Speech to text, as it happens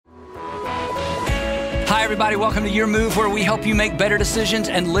Hi, everybody. Welcome to Your Move, where we help you make better decisions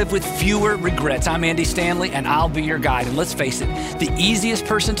and live with fewer regrets. I'm Andy Stanley, and I'll be your guide. And let's face it, the easiest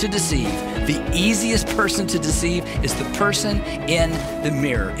person to deceive is the person in the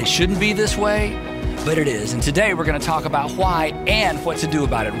mirror. It shouldn't be this way, but it is. And today we're going to talk about why and what to do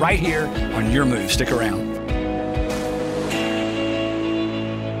about it right here on Your Move. Stick around.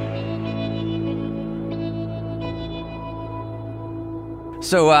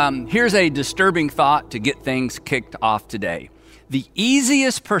 So here's a disturbing thought to get things kicked off today. The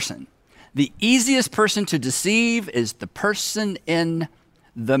easiest person to deceive is the person in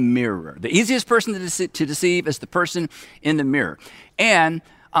the mirror. The easiest person to deceive is the person in the mirror. And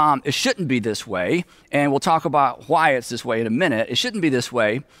it shouldn't be this way, and we'll talk about why it's this way in a minute. It shouldn't be this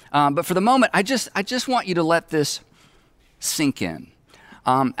way, but for the moment, I just want you to let this sink in.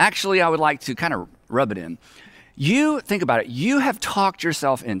 Actually, I would like to kind of rub it in. You, think about it, you have talked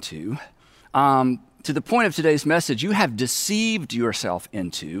yourself into, to the point of today's message, you have deceived yourself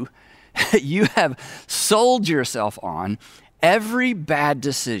into, you have sold yourself on every bad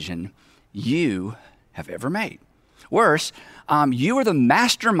decision you have ever made. Worse, you are the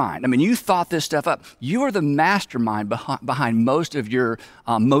mastermind. I mean, you thought this stuff up. You are the mastermind behind most of your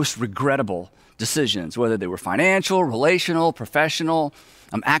most regrettable decisions, whether they were financial, relational, professional,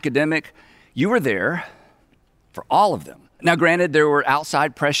 academic. You were there for all of them. Now, granted, there were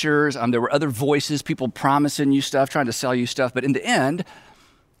outside pressures. There were other voices, people promising you stuff, trying to sell you stuff. But in the end,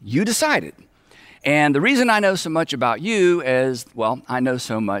 you decided. And the reason I know so much about you is, well, I know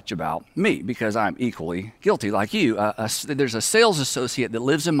so much about me because I'm equally guilty like you. There's a sales associate that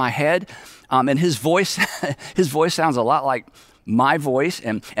lives in my head, and his voice sounds a lot like my voice.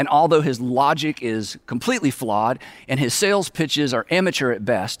 And although his logic is completely flawed and his sales pitches are amateur at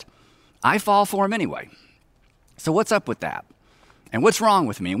best, I fall for him anyway. So what's up with that? And what's wrong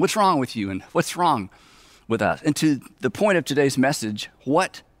with me? And what's wrong with you? And what's wrong with us? And to the point of today's message,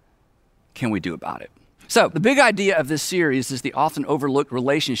 what can we do about it? So the big idea of this series is the often overlooked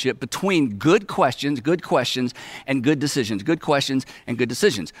relationship between good questions and good decisions. Good questions and good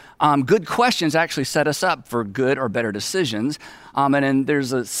decisions. Good questions actually set us up for good or better decisions. And then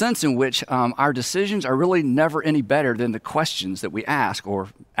there's a sense in which our decisions are really never any better than the questions that we ask or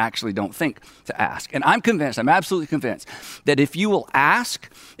actually don't think to ask. And I'm absolutely convinced that if you will ask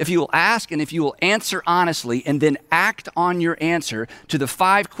and if you will answer honestly and then act on your answer to the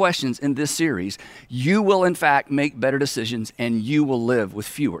 5 questions in this series, you will in fact make better decisions and you will live with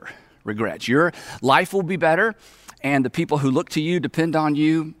fewer regrets. Your life will be better, and the people who look to you, depend on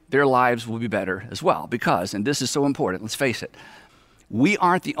you, their lives will be better as well. Because, and this is so important, let's face it, we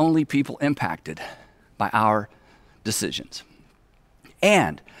aren't the only people impacted by our decisions.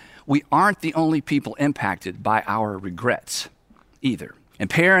 And we aren't the only people impacted by our regrets either. And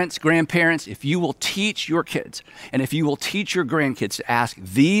parents, grandparents, if you will teach your kids and if you will teach your grandkids to ask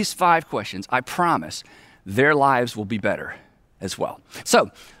these 5 questions, I promise their lives will be better as well. So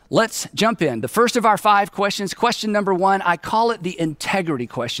let's jump in. The first of our 5 questions, question number 1, I call it the integrity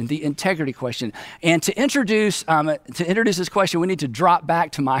question, And to introduce this question, we need to drop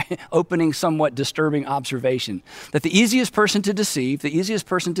back to my opening, somewhat disturbing observation that the easiest person to deceive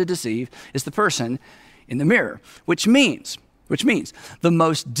is the person in the mirror, which means the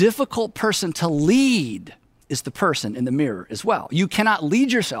most difficult person to lead is the person in the mirror as well. You cannot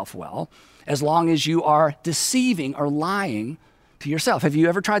lead yourself well as long as you are deceiving or lying to yourself. Have you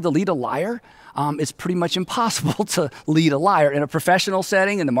ever tried to lead a liar? It's pretty much impossible to lead a liar in a professional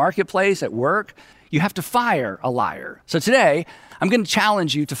setting, in the marketplace, at work. You have to fire a liar. So today, I'm going to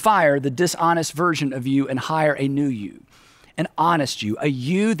challenge you to fire the dishonest version of you and hire a new you, an honest you, a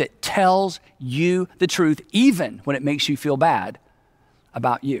you that tells you the truth even when it makes you feel bad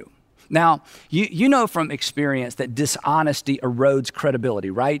about you. Now, you know from experience that dishonesty erodes credibility,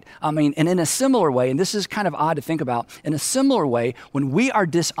 right? I mean, and in a similar way, and this is kind of odd to think about, in a similar way, when we are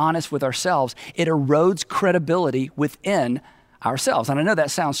dishonest with ourselves, it erodes credibility within ourselves. And I know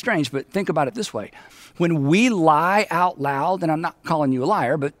that sounds strange, but think about it this way. When we lie out loud, and I'm not calling you a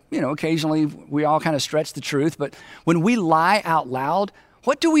liar, but occasionally we all kind of stretch the truth, but when we lie out loud,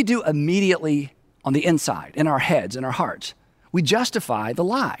 what do we do immediately on the inside, in our heads, in our hearts? We justify the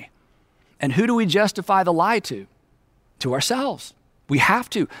lie. And who do we justify the lie to? To ourselves. We have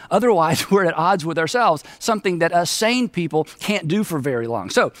to. Otherwise, we're at odds with ourselves, something that us sane people can't do for very long.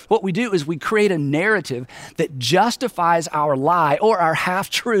 So what we do is we create a narrative that justifies our lie or our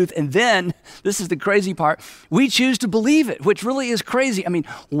half-truth, and then, this is the crazy part, we choose to believe it, which really is crazy. I mean,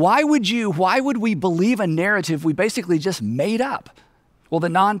 why would we believe a narrative we basically just made up? Well, the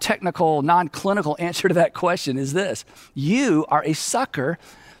non-technical, non-clinical answer to that question is this. You are a sucker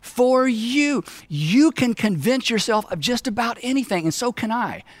for you. You can convince yourself of just about anything, and so can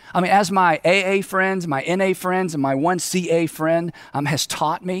I. I mean, as my AA friends, my NA friends, and my one CA friend has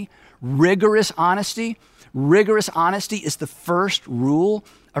taught me, rigorous honesty is the first rule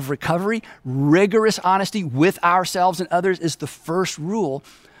of recovery. Rigorous honesty with ourselves and others is the first rule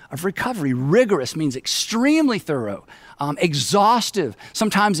of recovery. Rigorous means extremely thorough, exhaustive,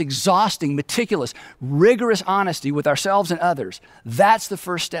 sometimes exhausting, meticulous. Rigorous honesty with ourselves and others. That's the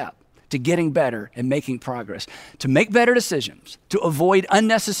first step to getting better and making progress. To make better decisions, to avoid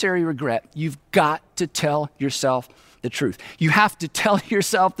unnecessary regret, you've got to tell yourself the truth. You have to tell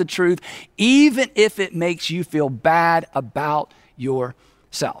yourself the truth, even if it makes you feel bad about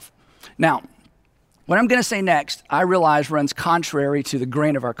yourself. Now, what I'm going to say next, I realize runs contrary to the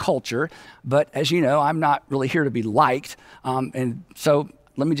grain of our culture, but as you know, I'm not really here to be liked. And so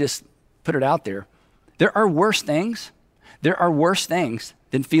let me just put it out there. There are worse things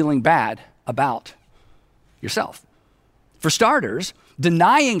than feeling bad about yourself. For starters,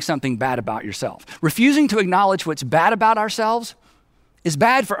 denying something bad about yourself, refusing to acknowledge what's bad about ourselves is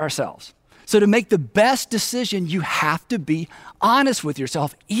bad for ourselves. So to make the best decision, you have to be honest with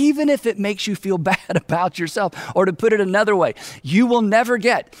yourself, even if it makes you feel bad about yourself. Or to put it another way, you will never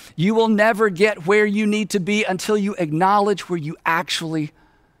get where you need to be until you acknowledge where you actually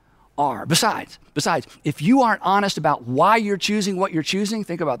are. Besides, if you aren't honest about why you're choosing what you're choosing,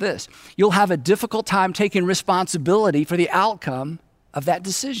 think about this. You'll have a difficult time taking responsibility for the outcome of that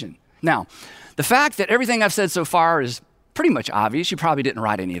decision. Now, the fact that everything I've said so far is pretty much obvious. You probably didn't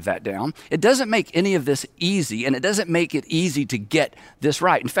write any of that down. It doesn't make any of this easy, and it doesn't make it easy to get this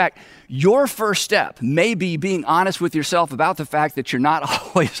right. In fact, your first step may be being honest with yourself about the fact that you're not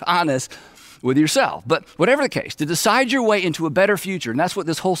always honest with yourself. But whatever the case, to decide your way into a better future, and that's what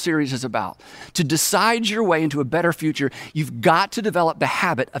this whole series is about, to decide your way into a better future, you've got to develop the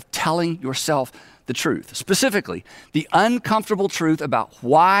habit of telling yourself the truth. Specifically, the uncomfortable truth about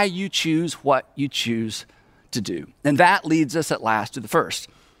why you choose what you choose to do. And that leads us at last to the first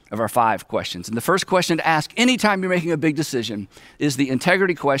of our 5 questions. And the first question to ask anytime you're making a big decision is the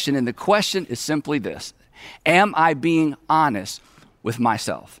integrity question. And the question is simply this: am I being honest with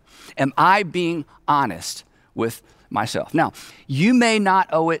myself? Am I being honest with myself? Now, you may not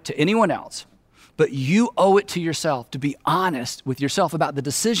owe it to anyone else, but you owe it to yourself to be honest with yourself about the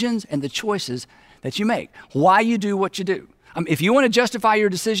decisions and the choices that you make, why you do what you do. If you want to justify your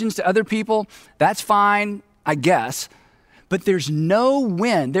decisions to other people, that's fine, I guess, but there is no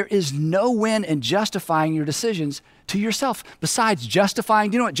win in justifying your decisions to yourself. Besides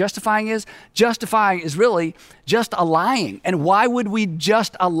justifying, do you know what justifying is? Justifying is really just a lying. And why would we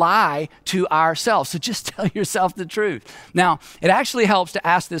just a lie to ourselves? So just tell yourself the truth. Now, it actually helps to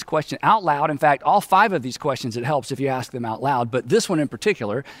ask this question out loud. In fact, all 5 of these questions, it helps if you ask them out loud, but this one in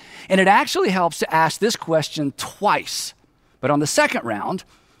particular. And it actually helps to ask this question twice. But on the second round,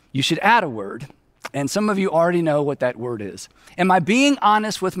 you should add a word. And some of you already know what that word is. Am I being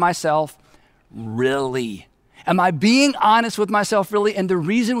honest with myself? Really? Am I being honest with myself really? And the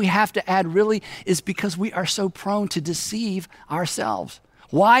reason we have to add really is because we are so prone to deceive ourselves.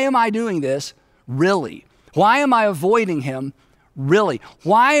 Why am I doing this? Really? Why am I avoiding him? Really?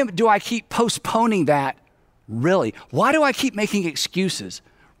 Why do I keep postponing that? Really? Why do I keep making excuses?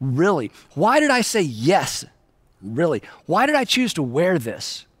 Really? Why did I say yes? Really? Why did I choose to wear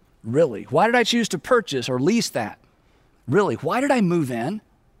this? Really? Why did I choose to purchase or lease that? Really? Why did I move in?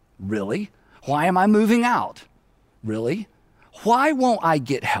 Really? Why am I moving out? Really? Why won't I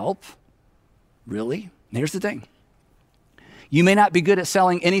get help? Really? And here's the thing. You may not be good at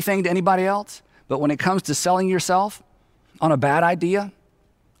selling anything to anybody else, but when it comes to selling yourself on a bad idea,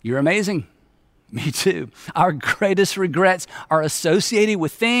 you're amazing. Me too. Our greatest regrets are associated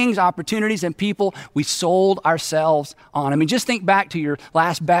with things, opportunities, and people we sold ourselves on. I mean, just think back to your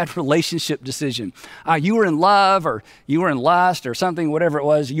last bad relationship decision. You were in love or you were in lust or something, whatever it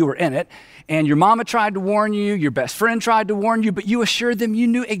was, you were in it. And your mama tried to warn you, your best friend tried to warn you, but you assured them you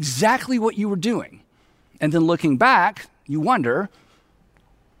knew exactly what you were doing. And then looking back, you wonder,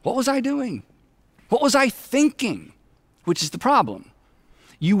 what was I doing? What was I thinking? Which is the problem.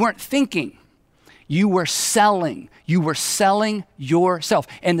 You weren't thinking. You were selling. You were selling yourself.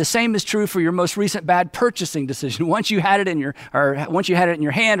 And the same is true for your most recent bad purchasing decision. Once you had it in your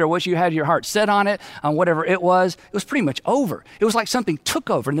hand, or once you had your heart set on it, on whatever it was pretty much over. It was like something took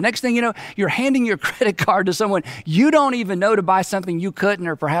over. And the next thing you know, you're handing your credit card to someone you don't even know to buy something you couldn't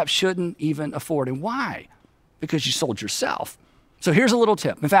or perhaps shouldn't even afford. And why? Because you sold yourself. So here's a little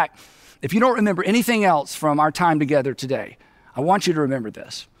tip. In fact, if you don't remember anything else from our time together today, I want you to remember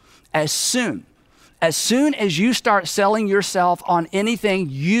this. As soon As soon as you start selling yourself on anything,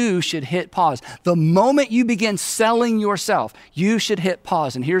 you should hit pause. The moment you begin selling yourself, you should hit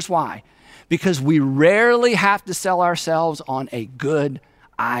pause. And here's why. Because we rarely have to sell ourselves on a good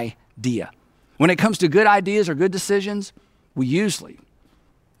idea. When it comes to good ideas or good decisions, we usually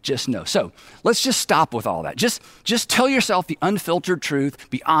just know. So let's just stop with all that. Just tell yourself the unfiltered truth.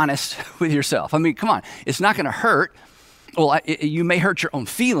 Be honest with yourself. I mean, come on. It's not going to hurt. Well, you may hurt your own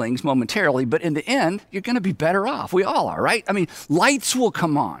feelings momentarily, but in the end, you're going to be better off. We all are, right? I mean, lights will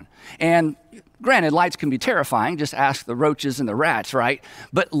come on. And granted, lights can be terrifying. Just ask the roaches and the rats, right?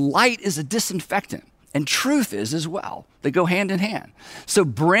 But light is a disinfectant, and truth is as well. They go hand in hand. So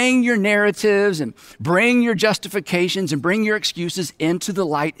bring your narratives and bring your justifications and bring your excuses into the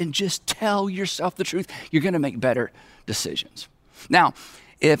light and just tell yourself the truth. You're going to make better decisions. Now,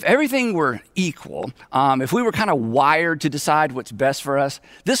 if everything were equal, if we were kind of wired to decide what's best for us,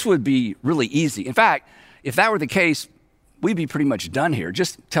 this would be really easy. In fact, if that were the case, we'd be pretty much done here.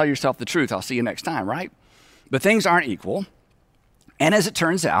 Just tell yourself the truth. I'll see you next time, right? But things aren't equal. And as it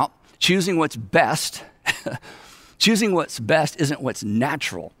turns out, choosing what's best isn't what's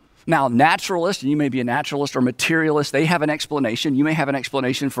natural. Now, naturalists, and you may be a naturalist or materialist, they have an explanation. You may have an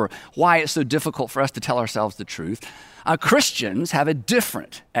explanation for why it's so difficult for us to tell ourselves the truth. Christians have a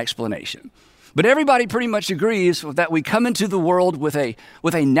different explanation. But everybody pretty much agrees that we come into the world with a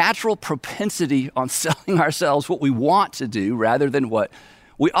natural propensity on selling ourselves what we want to do rather than what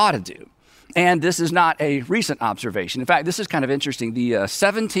we ought to do. And this is not a recent observation. In fact, this is kind of interesting. The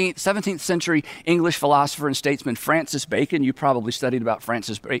 17th century English philosopher and statesman Francis Bacon, you probably studied about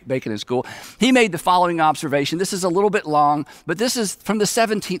Francis Bacon in school, he made the following observation. This is a little bit long, but this is from the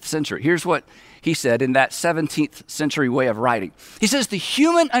 17th century. Here's what he said in that 17th century way of writing. He says, the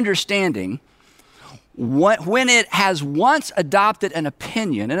human understanding, when it has once adopted an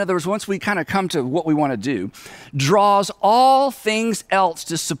opinion, in other words, once we kind of come to what we want to do, draws all things else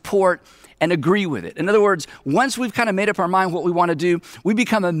to support and agree with it. In other words, once we've kind of made up our mind what we want to do, we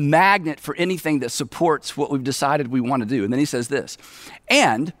become a magnet for anything that supports what we've decided we want to do. And then he says this,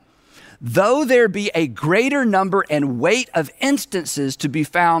 and though there be a greater number and weight of instances to be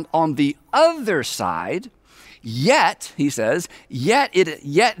found on the other side, yet, he says, yet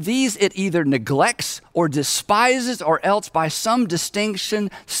these it either neglects or despises or else by some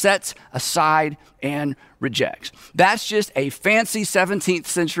distinction sets aside and rejects. That's just a fancy 17th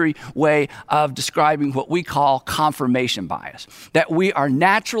century way of describing what we call confirmation bias, that we are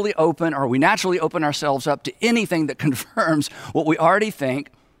naturally open, or we naturally open ourselves up to anything that confirms what we already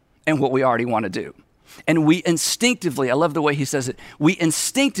think and what we already want to do. And we instinctively, I love the way he says it, we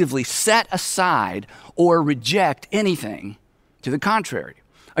instinctively set aside or reject anything to the contrary.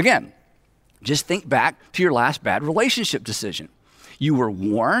 Again, just think back to your last bad relationship decision. You were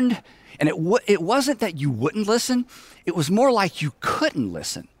warned, and it wasn't that you wouldn't listen, it was more like you couldn't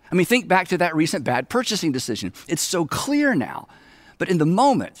listen. I mean, think back to that recent bad purchasing decision. It's so clear now. But in the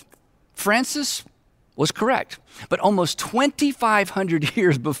moment, Francis was correct. But almost 2,500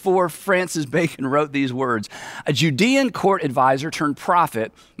 years before Francis Bacon wrote these words, a Judean court advisor turned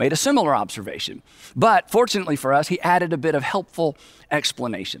prophet made a similar observation. But fortunately for us, he added a bit of helpful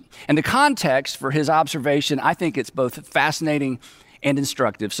explanation. And the context for his observation, I think it's both fascinating and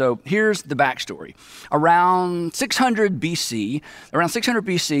instructive. So here's the backstory. Around 600 BC,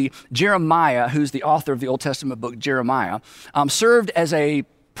 Jeremiah, who's the author of the Old Testament book Jeremiah, served as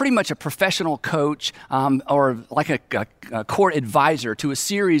pretty much a professional coach or like a court advisor to a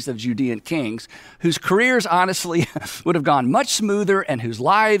series of Judean kings whose careers honestly would have gone much smoother and whose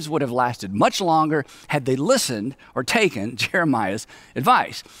lives would have lasted much longer had they listened or taken Jeremiah's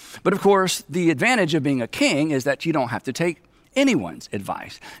advice. But of course, the advantage of being a king is that you don't have to take anyone's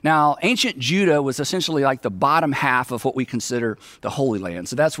advice. Now, ancient Judah was essentially like the bottom half of what we consider the Holy Land.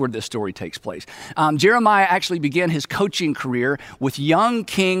 So that's where this story takes place. Jeremiah actually began his coaching career with young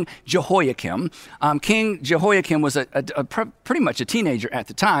King Jehoiakim. King Jehoiakim was pretty much a teenager at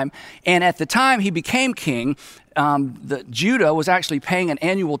the time. And at the time he became king, Judah was actually paying an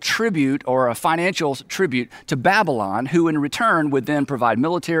annual tribute or a financial tribute to Babylon, who in return would then provide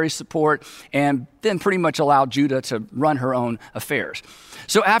military support and then pretty much allow Judah to run her own affairs.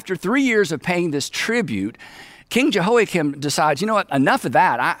 So after 3 years of paying this tribute, King Jehoiakim decides, you know what, enough of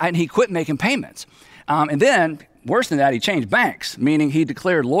that, and he quit making payments. And then, worse than that, he changed banks, meaning he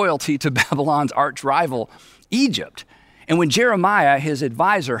declared loyalty to Babylon's arch rival, Egypt. And when Jeremiah, his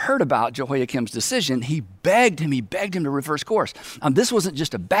advisor, heard about Jehoiakim's decision, he begged him to reverse course. This wasn't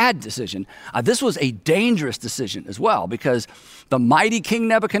just a bad decision. This was a dangerous decision as well, because the mighty King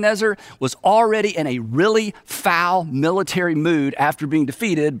Nebuchadnezzar was already in a really foul military mood after being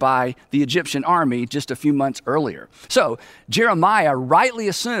defeated by the Egyptian army just a few months earlier. So Jeremiah rightly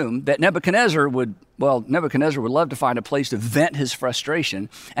assumed that Nebuchadnezzar would love to find a place to vent his frustration,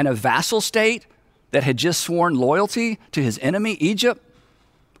 and a vassal state that had just sworn loyalty to his enemy, Egypt,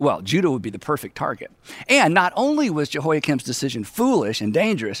 well, Judah would be the perfect target. And not only was Jehoiakim's decision foolish and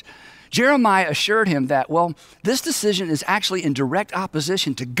dangerous, Jeremiah assured him that, this decision is actually in direct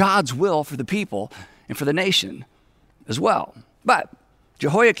opposition to God's will for the people and for the nation as well. But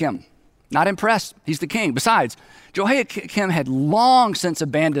Jehoiakim, not impressed. He's the king. Besides, Jehoiakim had long since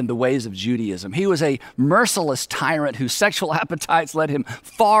abandoned the ways of Judaism. He was a merciless tyrant whose sexual appetites led him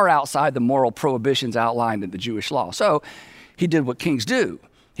far outside the moral prohibitions outlined in the Jewish law. So he did what kings do.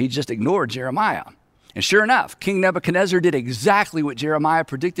 He just ignored Jeremiah. And sure enough, King Nebuchadnezzar did exactly what Jeremiah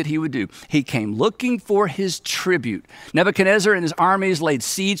predicted he would do. He came looking for his tribute. Nebuchadnezzar and his armies laid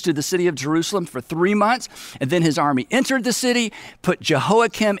siege to the city of Jerusalem for 3 months, and then his army entered the city, put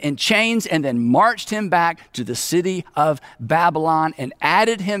Jehoiakim in chains, and then marched him back to the city of Babylon and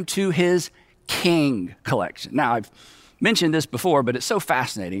added him to his king collection. Now, I've mentioned this before, but it's so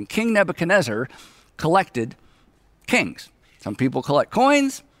fascinating. King Nebuchadnezzar collected kings. Some people collect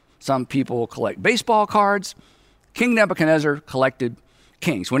coins. Some people collect baseball cards. King Nebuchadnezzar collected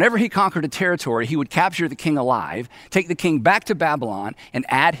kings. Whenever he conquered a territory, he would capture the king alive, take the king back to Babylon, and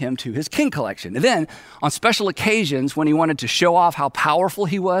add him to his king collection. And then, on special occasions, when he wanted to show off how powerful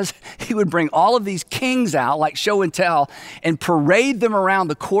he was, he would bring all of these kings out, like show and tell, and parade them around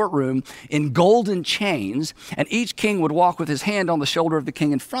the courtroom in golden chains. And each king would walk with his hand on the shoulder of the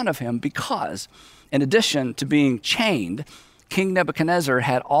king in front of him because, in addition to being chained, King Nebuchadnezzar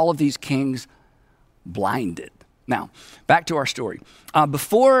had all of these kings blinded. Now, back to our story.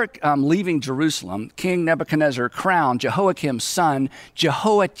 Before leaving Jerusalem, King Nebuchadnezzar crowned Jehoiakim's son,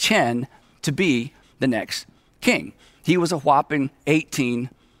 Jehoiachin, to be the next king. He was a whopping 18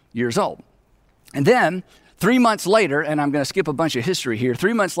 years old. And then 3 months later, and I'm going to skip a bunch of history here,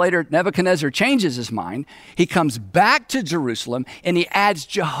 3 months later, Nebuchadnezzar changes his mind. He comes back to Jerusalem, and he adds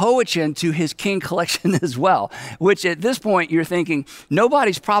Jehoiachin to his king collection as well, which at this point you're thinking,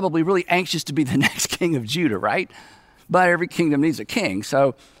 nobody's probably really anxious to be the next king of Judah, right? But every kingdom needs a king.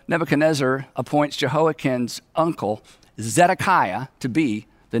 So Nebuchadnezzar appoints Jehoiakim's uncle, Zedekiah, to be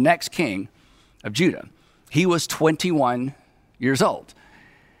the next king of Judah. He was 21 years old.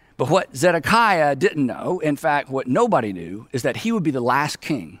 But what Zedekiah didn't know, in fact, what nobody knew, is that he would be the last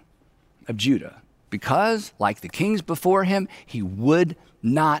king of Judah because, like the kings before him, he would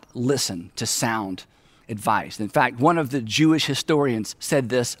not listen to sound advice. In fact, one of the Jewish historians said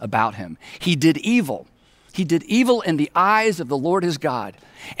this about him. He did evil. He did evil in the eyes of the Lord his God,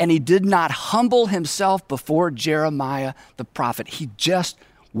 and he did not humble himself before Jeremiah the prophet. He just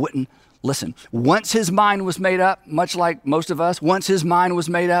wouldn't listen. Once his mind was made up, much like most of us, once his mind was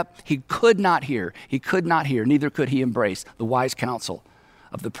made up, he could not hear, neither could he embrace the wise counsel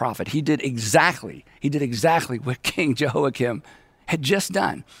of the prophet. He did exactly what King Jehoiakim had just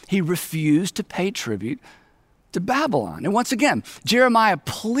done. He refused to pay tribute to Babylon. And once again, Jeremiah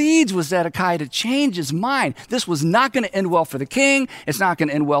pleads with Zedekiah to change his mind. This was not going to end well for the king. It's not going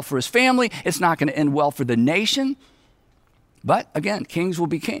to end well for his family. It's not going to end well for the nation. But again, kings will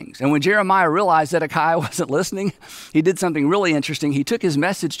be kings. And when Jeremiah realized Zedekiah wasn't listening, he did something really interesting. He took his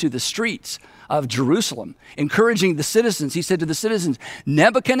message to the streets of Jerusalem, encouraging the citizens. He said to the citizens,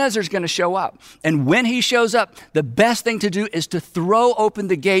 Nebuchadnezzar's going to show up. And when he shows up, the best thing to do is to throw open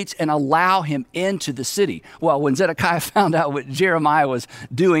the gates and allow him into the city. Well, when Zedekiah found out what Jeremiah was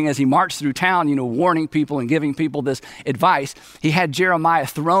doing as he marched through town, warning people and giving people this advice, he had Jeremiah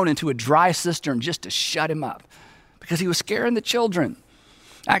thrown into a dry cistern just to shut him up, because he was scaring the children.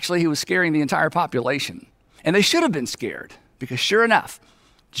 Actually, he was scaring the entire population. And they should have been scared, because sure enough,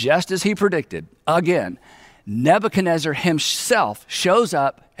 just as he predicted, again, Nebuchadnezzar himself shows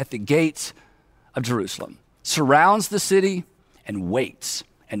up at the gates of Jerusalem, surrounds the city, and waits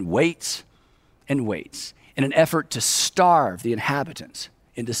and waits and waits in an effort to starve the inhabitants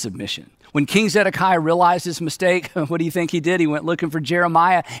into submission. When King Zedekiah realized his mistake, what do you think he did? He went looking for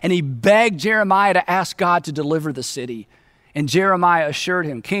Jeremiah, and he begged Jeremiah to ask God to deliver the city. And Jeremiah assured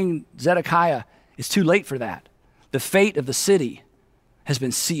him, King Zedekiah, it's too late for that. The fate of the city has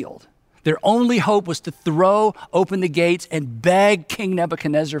been sealed. Their only hope was to throw open the gates and beg King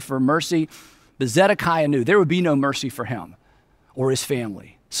Nebuchadnezzar for mercy. But Zedekiah knew there would be no mercy for him or his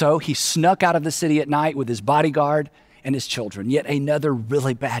family. So he snuck out of the city at night with his bodyguard and his children. Yet another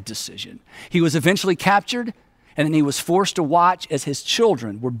really bad decision. He was eventually captured, and then he was forced to watch as his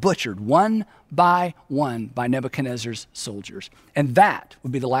children were butchered one by Nebuchadnezzar's soldiers. And that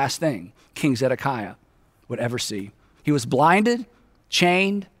would be the last thing King Zedekiah would ever see. He was blinded,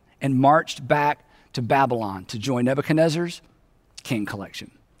 chained, and marched back to Babylon to join Nebuchadnezzar's king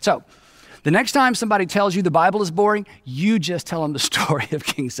collection. So, the next time somebody tells you the Bible is boring, you just tell them the story of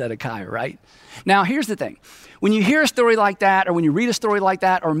King Zedekiah, right? Now, here's the thing. When you hear a story like that, or when you read a story like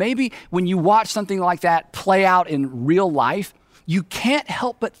that, or maybe when you watch something like that play out in real life, you can't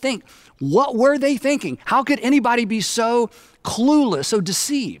help but think, what were they thinking? How could anybody be so clueless, so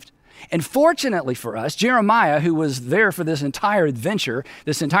deceived? And fortunately for us, Jeremiah, who was there for this entire adventure,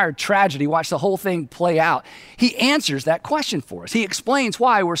 this entire tragedy, watched the whole thing play out, he answers that question for us. He explains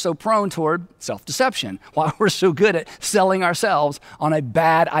why we're so prone toward self-deception, why we're so good at selling ourselves on a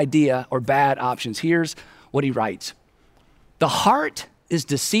bad idea or bad options. Here's what he writes. The heart is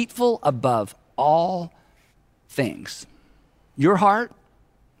deceitful above all things. Your heart,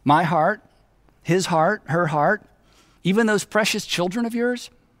 my heart, his heart, her heart, even those precious children of yours,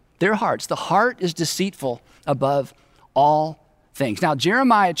 their hearts. The heart is deceitful above all things. Now,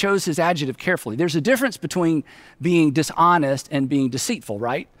 Jeremiah chose his adjective carefully. There's a difference between being dishonest and being deceitful,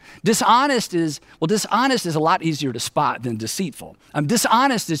 right? Dishonest is a lot easier to spot than deceitful.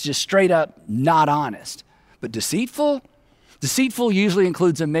 Dishonest is just straight up not honest. But deceitful usually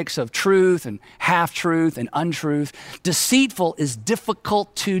includes a mix of truth and half-truth and untruth. Deceitful is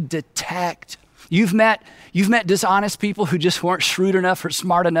difficult to detect. You've met dishonest people who just weren't shrewd enough or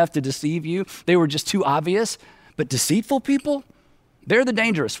smart enough to deceive you. They were just too obvious. But deceitful people, they're the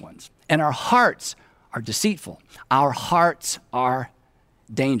dangerous ones. And our hearts are deceitful. Our hearts are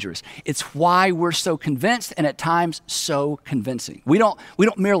dangerous. It's why we're so convinced and at times so convincing. We don't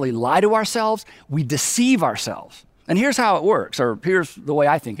merely lie to ourselves, we deceive ourselves. And here's how it works, or here's the way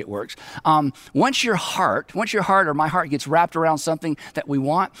I think it works. Once your heart or my heart gets wrapped around something that we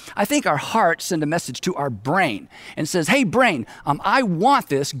want, I think our heart sends a message to our brain and says, hey, brain, I want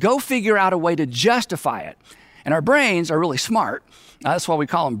this. Go figure out a way to justify it. And our brains are really smart. That's why we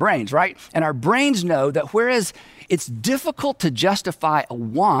call them brains, right? And our brains know that whereas it's difficult to justify a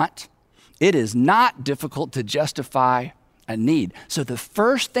want, it is not difficult to justify a need. So the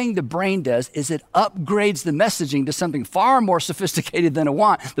first thing the brain does is it upgrades the messaging to something far more sophisticated than a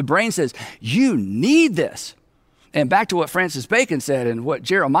want. The brain says, you need this. And back to what Francis Bacon said and what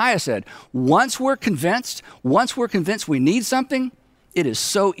Jeremiah said, once we're convinced we need something, it is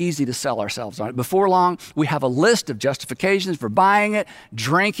so easy to sell ourselves on it. Before long, we have a list of justifications for buying it,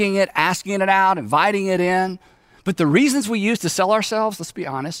 drinking it, asking it out, inviting it in. But the reasons we use to sell ourselves, let's be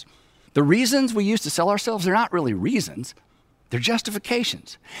honest, the reasons we use to sell ourselves, they're not really reasons. They're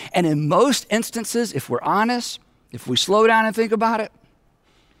justifications. And in most instances, if we're honest, if we slow down and think about it,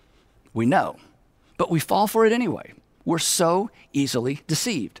 we know. But we fall for it anyway. We're so easily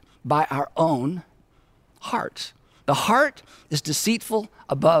deceived by our own hearts. The heart is deceitful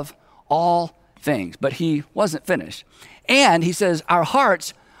above all things. But he wasn't finished. And he says our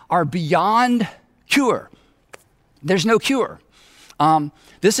hearts are beyond cure. There's no cure.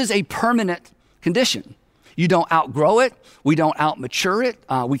 This is a permanent condition. You don't outgrow it. We don't outmature it.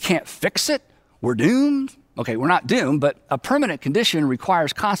 We can't fix it. We're doomed. Okay, we're not doomed, but a permanent condition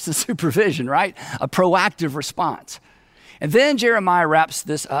requires constant supervision, right? A proactive response. And then Jeremiah wraps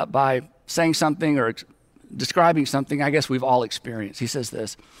this up by saying something or describing something I guess we've all experienced. He says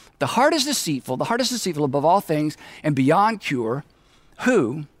this, the heart is deceitful above all things and beyond cure.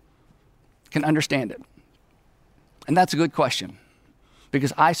 Who can understand it? And that's a good question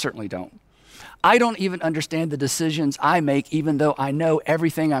because I certainly don't. I don't even understand the decisions I make, even though I know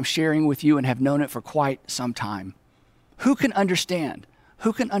everything I'm sharing with you and have known it for quite some time. Who can understand?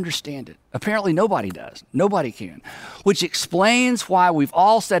 Who can understand it? Apparently nobody does. Nobody can. Which explains why we've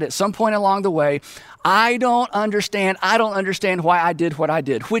all said at some point along the way, I don't understand why I did what I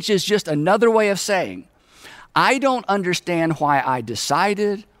did, which is just another way of saying, I don't understand why I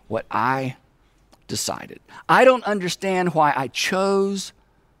decided what I decided. I don't understand why I chose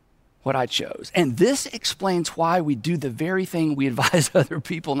what I chose. And this explains why we do the very thing we advise other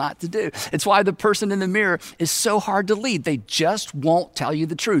people not to do. It's why the person in the mirror is so hard to lead. They just won't tell you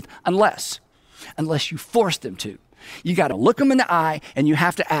the truth unless you force them to. You got to look them in the eye and you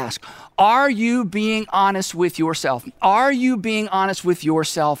have to ask, are you being honest with yourself? Are you being honest with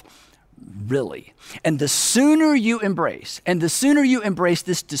yourself really? And the sooner you embrace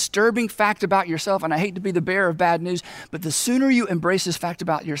this disturbing fact about yourself, and I hate to be the bearer of bad news, but the sooner you embrace this fact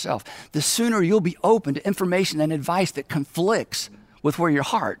about yourself, the sooner you'll be open to information and advice that conflicts with where your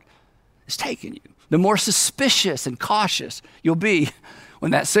heart is taking you. the more suspicious and cautious you'll be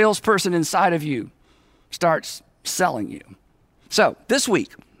when that salesperson inside of you starts selling you. So this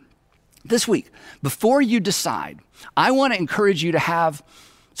week, before you decide, I want to encourage you to have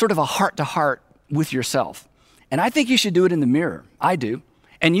sort of a heart-to-heart with yourself. And I think you should do it in the mirror. I do.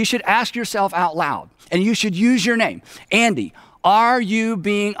 And you should ask yourself out loud. And you should use your name. Andy, are you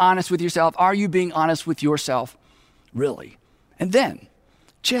being honest with yourself? Are you being honest with yourself? Really? And then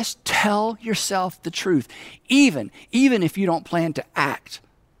just tell yourself the truth, even if you don't plan to act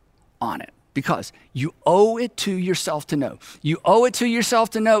on it. Because you owe it to yourself to know. You owe it to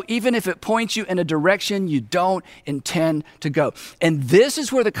yourself to know, even if it points you in a direction you don't intend to go. And this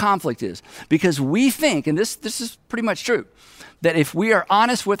is where the conflict is, because we think, and this is pretty much true, that if we are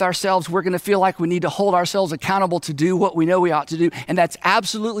honest with ourselves, we're going to feel like we need to hold ourselves accountable to do what we know we ought to do. And that's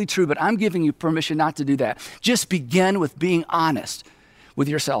absolutely true, but I'm giving you permission not to do that. Just begin with being honest with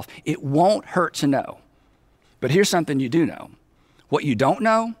yourself. It won't hurt to know. But here's something you do know. What you don't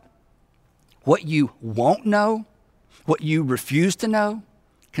know, what you won't know, what you refuse to know,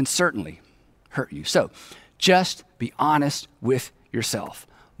 can certainly hurt you. So just be honest with yourself.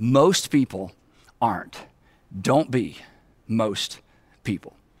 Most people aren't. Don't be most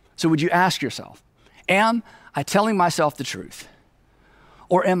people. So would you ask yourself, am I telling myself the truth?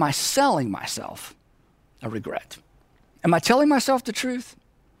 Or am I selling myself a regret? Am I telling myself the truth?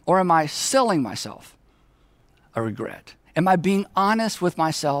 Or am I selling myself a regret? Am I being honest with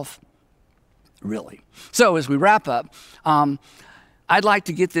myself? Really. So as we wrap up, I'd like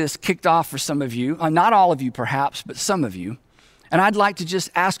to get this kicked off for some of you, not all of you perhaps, but some of you. And I'd like to just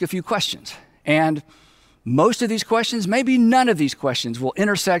ask a few questions. And most of these questions, maybe none of these questions will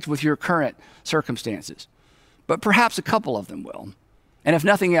intersect with your current circumstances, but perhaps a couple of them will. And if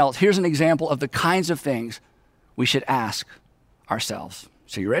nothing else, here's an example of the kinds of things we should ask ourselves.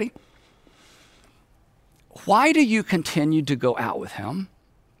 So you ready? Why do you continue to go out with him?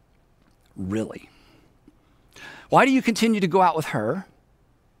 Really? Why do you continue to go out with her?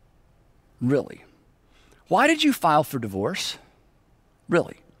 Really? Why did you file for divorce?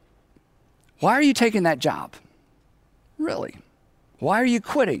 Really? Why are you taking that job? Really? Why are you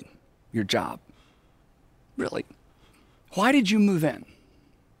quitting your job? Really? Why did you move in?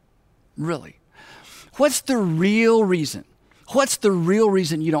 Really? What's the real reason? What's the real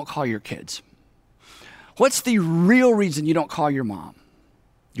reason you don't call your kids? What's the real reason you don't call your mom,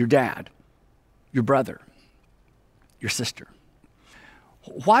 your dad, your brother, your sister?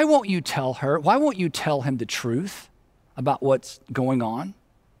 Why won't you tell her? Why won't you tell him the truth about what's going on?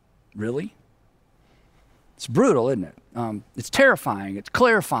 Really? It's brutal, isn't it? It's terrifying, it's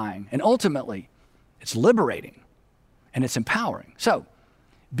clarifying, and ultimately, it's liberating, and it's empowering. So,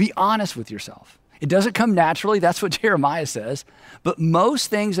 be honest with yourself. It doesn't come naturally, that's what Jeremiah says, but most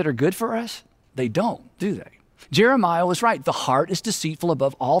things that are good for us, they don't, do they? Jeremiah was right. The heart is deceitful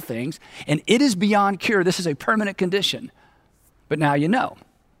above all things, and it is beyond cure. This is a permanent condition. But now you know,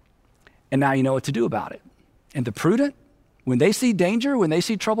 and now you know what to do about it. And the prudent, when they see danger, when they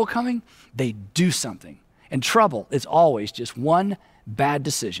see trouble coming, they do something. And trouble is always just one bad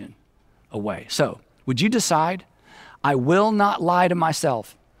decision away. So, would you decide, I will not lie to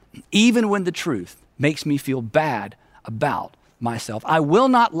myself, even when the truth makes me feel bad about myself. I will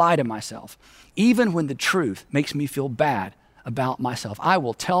not lie to myself, even when the truth makes me feel bad about myself. I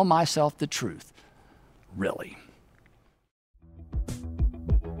will tell myself the truth, really.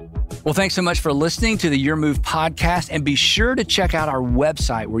 Well, thanks so much for listening to the Your Move podcast, and be sure to check out our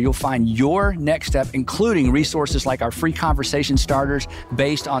website where you'll find your next step, including resources like our free conversation starters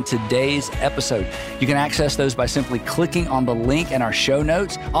based on today's episode. You can access those by simply clicking on the link in our show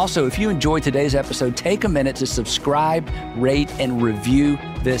notes. Also, if you enjoyed today's episode, take a minute to subscribe, rate, and review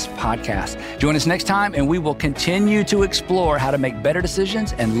this podcast. Join us next time, and we will continue to explore how to make better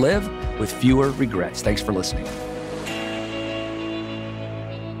decisions and live with fewer regrets. Thanks for listening.